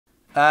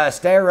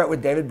Stay I wrote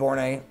with David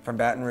Bourne from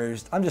Baton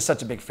Rouge. I'm just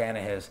such a big fan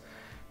of his.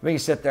 He'd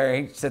sit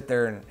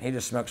there and he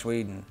just smokes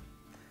weed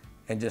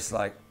and just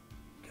like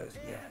goes,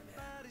 yeah,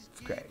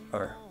 it's great.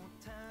 Or,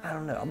 I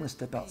don't know, I'm gonna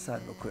step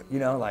outside real quick. You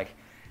know, like,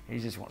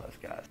 he's just one of those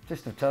guys.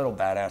 Just a total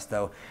badass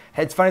though.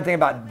 It's funny thing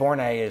about Bourne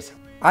is,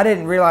 I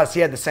didn't realize he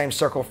had the same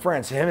circle of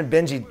friends. Him and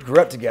Benji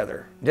grew up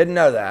together. Didn't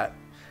know that.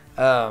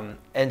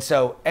 And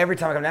so every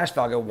time I come to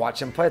Nashville, I go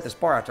watch him play at this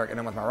bar after I get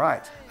done with my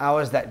rides. I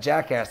was that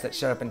jackass that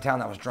showed up in town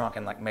that was drunk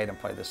and like made him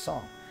play this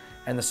song.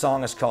 And the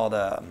song is called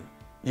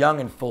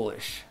Young and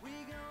Foolish.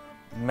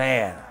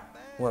 Man,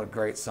 what a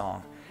great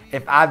song.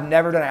 If I've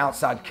never done an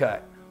outside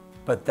cut,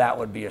 but that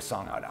would be a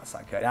song I would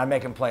outside cut. And I'd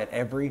make him play it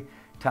every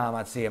time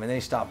I'd see him. And then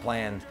he stopped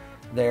playing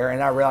there.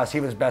 And I realized he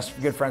was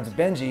good friends with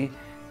Benji.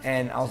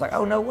 And I was like,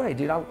 oh, no way,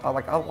 dude. I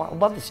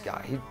love this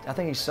guy. I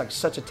think he's like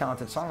such a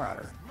talented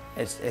songwriter.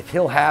 If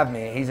he'll have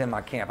me, he's in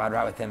my camp. I'd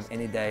ride with him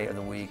any day of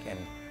the week.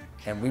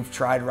 And we've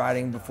tried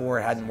writing before.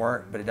 It hadn't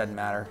worked, but it doesn't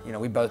matter. You know,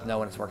 we both know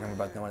when it's working. We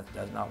both know when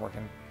it's not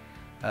working.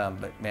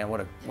 But man,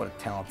 what a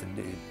talented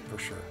dude, for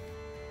sure.